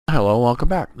Hello, welcome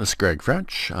back. This is Greg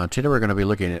French. Today we're going to be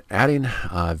looking at adding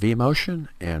vMotion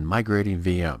and migrating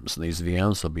VMs. And these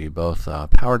VMs will be both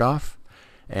powered off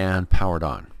and powered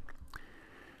on.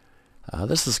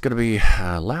 This is going to be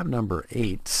lab number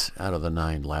 8 out of the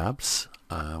 9 labs.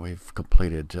 We've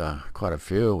completed quite a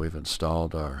few. We've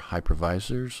installed our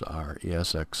hypervisors, our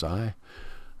ESXi,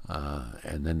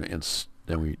 and then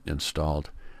we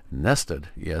installed nested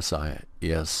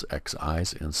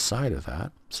ESXis inside of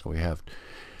that. So we have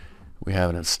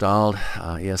an installed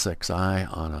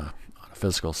ESXi on a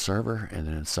physical server, and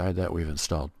then inside that we've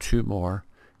installed 2 more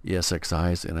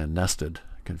ESXis in a nested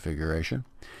configuration.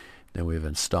 Then we've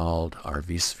installed our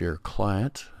vSphere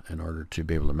client in order to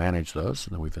be able to manage those,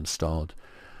 and then we've installed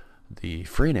the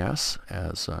FreeNAS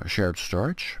as shared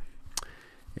storage,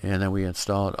 and then we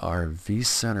installed our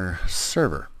vCenter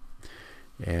server,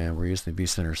 and we're using the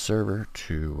vCenter server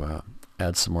to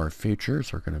add some more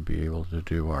features. We're going to be able to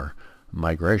do our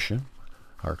migration,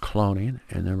 our cloning,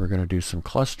 and then we're going to do some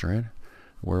clustering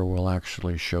where we'll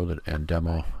actually show that and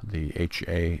demo the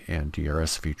HA and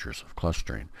DRS features of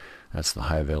clustering. That's the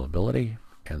high availability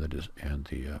and the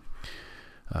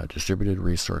distributed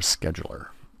resource scheduler.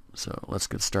 So let's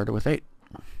get started with 8.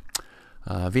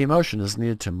 vMotion is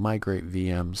needed to migrate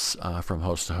VMs from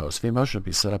host to host. vMotion will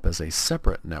be set up as a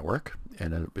separate network,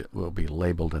 and it will be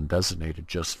labeled and designated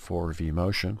just for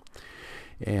vMotion.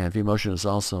 And vMotion is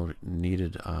also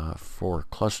needed for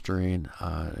clustering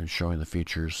and showing the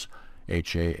features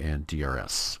HA and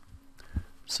DRS.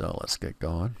 So let's get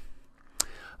going.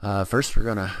 First we're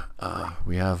going to,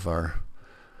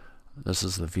 this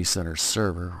is the vCenter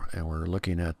server, and we're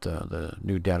looking at the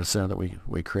new data center that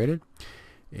we created.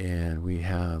 And we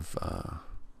have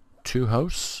 2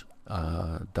 hosts,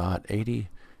 .80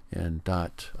 and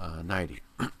 .90.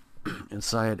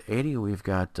 Inside 80 we've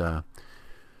got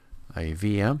a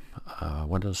VM,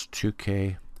 Windows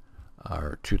 2K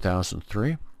or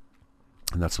 2003,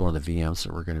 and that's one of the VMs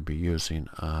that we're going to be using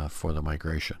for the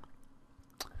migration.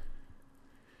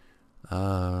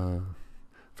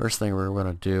 First thing we're going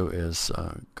to do is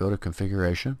go to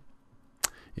configuration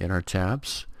in our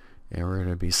tabs, and we're going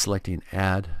to be selecting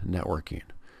add networking,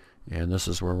 and this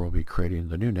is where we'll be creating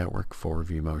the new network for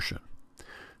vMotion.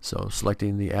 So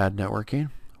selecting the add networking,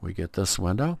 we get this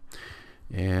window,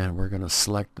 and we're going to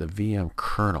select the VM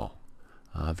kernel.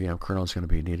 VM kernel is going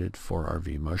to be needed for our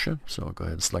vMotion, so go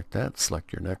ahead and select that.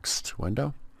 Select your next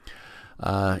window.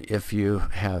 If you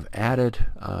have added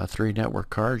 3 network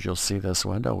cards, you'll see this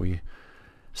window. We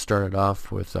started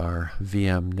off with our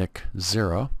VM NIC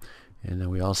 0, and then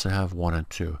we also have 1 and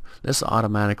 2. This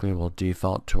automatically will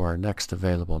default to our next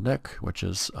available NIC, which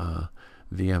is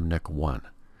VM NIC 1.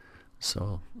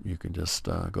 So you can just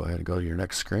go ahead and go to your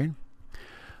next screen.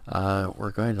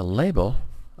 We're going to label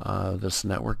this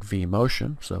network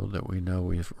vMotion so that we know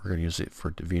we're going to use it for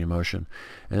vMotion,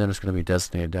 and then it's going to be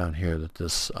designated down here that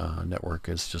this network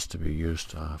is just to be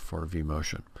used for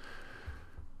vMotion.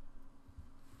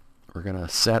 We're going to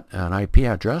set an IP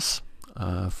address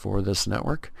for this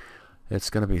network.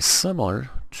 It's going to be similar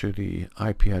to the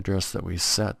IP address that we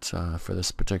set for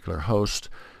this particular host,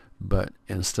 but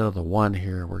instead of the 1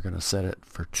 here, we're going to set it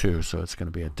for 2, so it's going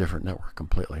to be a different network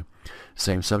completely.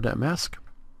 Same subnet mask.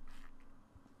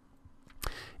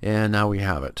 And now we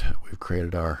have it. We've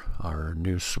created our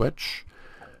new switch,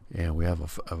 and we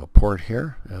have a port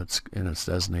here, and it's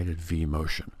designated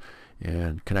vMotion.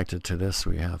 And connected to this,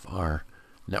 we have our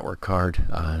network card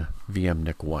VM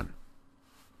NIC 1.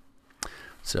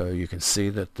 So you can see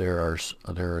that there's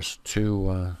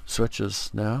 2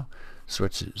 switches now.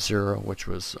 Switch 0, which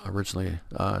was originally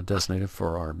designated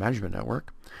for our management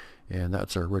network, and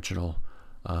that's our original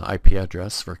IP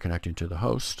address for connecting to the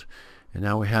host. And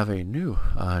now we have a new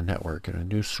network and a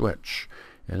new switch,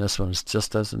 and this one is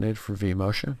just designated for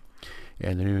vMotion,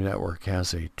 and the new network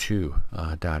has a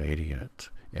 2.80 in it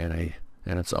and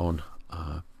its own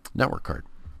network card.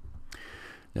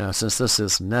 Now, since this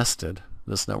is nested,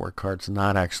 this network card's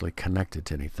not actually connected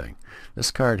to anything.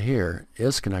 This card here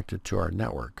is connected to our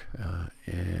network,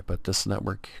 but this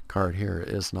network card here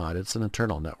is not. It's an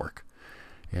internal network,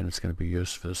 and it's going to be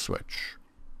used for the switch.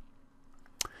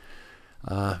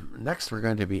 Next, we're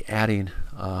going to be adding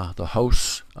the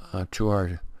hosts to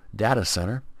our data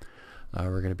center.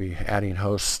 We're going to be adding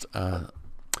hosts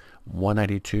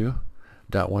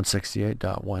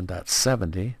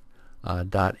 192.168.1.70,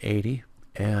 .80,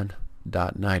 and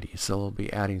 .90. So we'll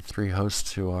be adding 3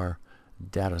 hosts to our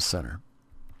data center.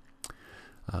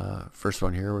 First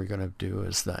one here we're going to do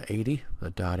is the .80.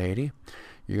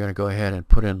 You're going to go ahead and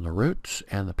put in the root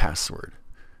and the password,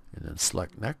 and then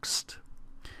select next.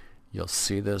 You'll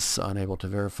see this unable to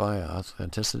verify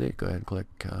authenticity. Go ahead and click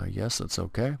yes, it's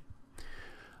okay.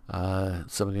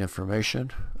 Some of the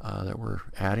information that we're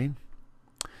adding.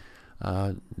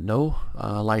 No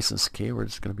license key. We're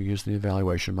just going to be using the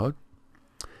evaluation mode.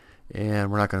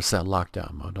 And we're not going to set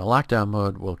lockdown mode. Now, lockdown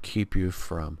mode will keep you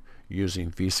from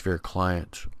using vSphere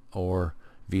client or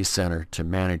vCenter to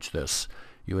manage this.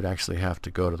 You would actually have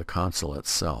to go to the console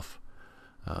itself.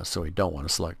 So we don't want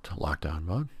to select lockdown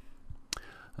mode.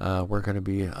 We're going to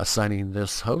be assigning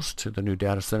this host to the new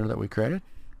data center that we created.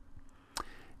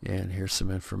 And here's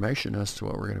some information as to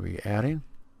what we're going to be adding.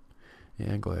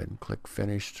 And go ahead and click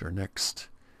Finished or Next.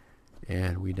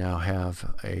 And we now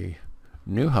have a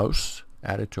new host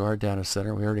added to our data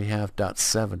center. We already have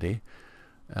 .70.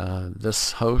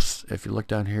 This host, if you look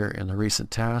down here in the recent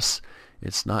tasks,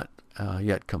 it's not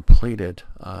yet completed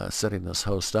setting this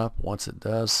host up. Once it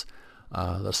does,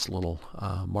 this little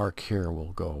mark here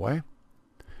will go away.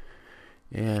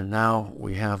 And now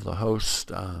we have the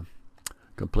host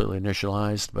completely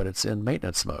initialized, but it's in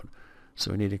maintenance mode.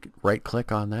 So we need to right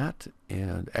click on that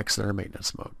and exit our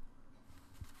maintenance mode.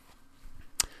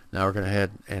 Now we're going to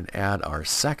head and add our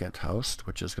second host,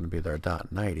 which is going to be their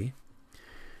 .90.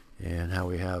 And how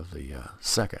we have the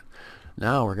second.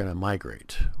 Now we're going to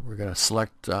migrate. We're going to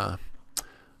select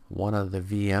one of the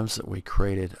VMs that we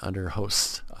created under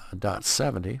host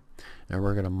 .70, and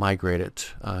we're going to migrate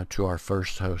it to our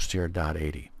first host here,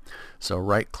 .80. So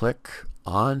right click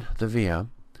on the VM,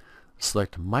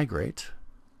 select migrate.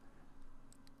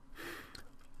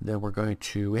 Then we're going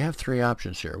to, we have three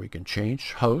options here. We can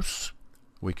change hosts,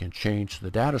 we can change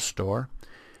the data store,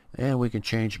 and we can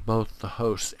change both the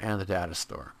host and the data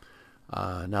store.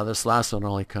 Now this last one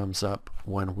only comes up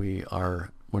when we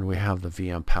have the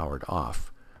VM powered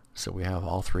off. So we have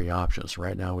all three options.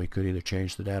 Right now we could either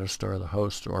change the data store, the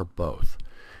host, or both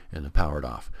in the powered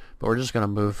off. But we're just going to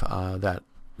move that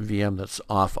VM that's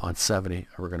off on 70, and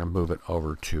we're going to move it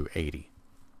over to 80.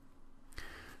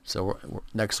 So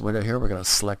next window here, we're going to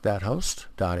select that host,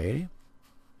 .80.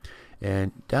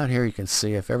 And down here you can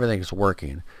see if everything's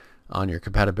working on your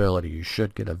compatibility, you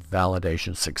should get a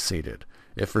validation succeeded.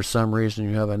 If for some reason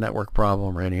you have a network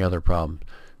problem or any other problem,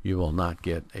 you will not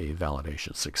get a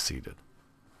validation succeeded.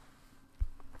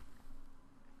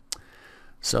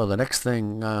 So the next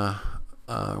thing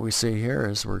we see here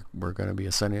is we're going to be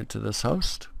assigning it to this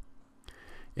host.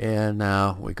 And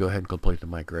now we go ahead and complete the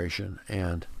migration,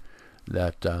 and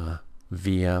that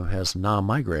VM has now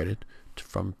migrated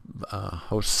from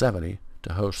host 70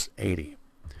 to host 80.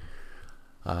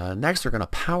 Next we're going to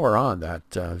power on that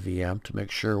VM to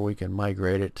make sure we can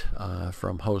migrate it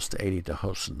from host 80 to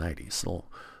host 90. So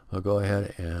we'll go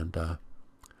ahead and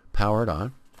power it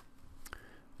on.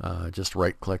 Just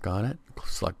right click on it,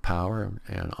 select power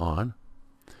and on.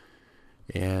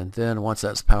 And then once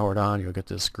that's powered on, you'll get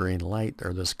this green light,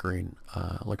 or this green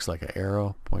looks like an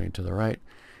arrow pointing to the right.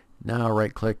 Now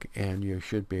right click and you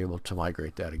should be able to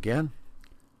migrate that again.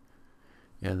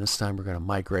 And this time we're going to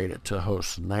migrate it to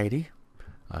host 90.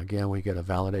 Again, we get a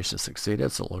validation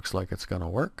succeeded, so it looks like it's going to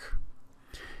work.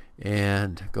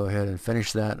 And go ahead and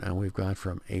finish that, and we've gone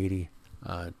from 80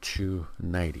 to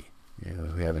 90.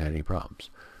 And we haven't had any problems.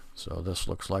 So this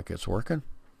looks like it's working.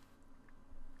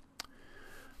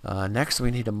 Next,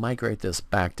 we need to migrate this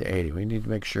back to 80. We need to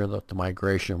make sure that the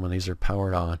migration, when these are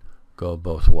powered on, go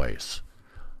both ways.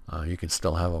 You can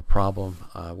still have a problem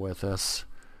with this,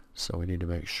 so we need to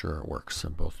make sure it works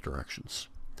in both directions.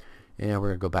 And we're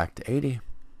going to go back to 80,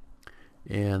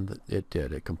 and it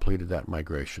did. It completed that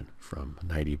migration from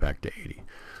 90 back to 80.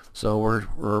 So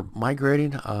we're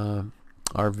migrating our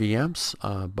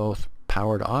VMs, both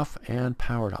powered off and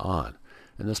powered on.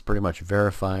 And this pretty much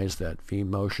verifies that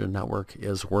vMotion network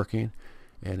is working,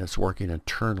 and it's working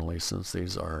internally since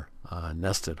these are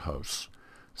nested hosts.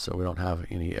 So we don't have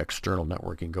any external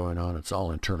networking going on. It's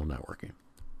all internal networking.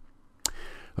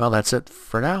 Well, that's it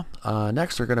for now.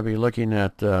 Next, we're going to be looking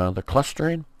at the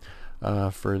clustering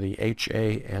for the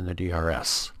HA and the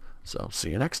DRS. So see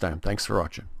you next time. Thanks for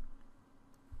watching.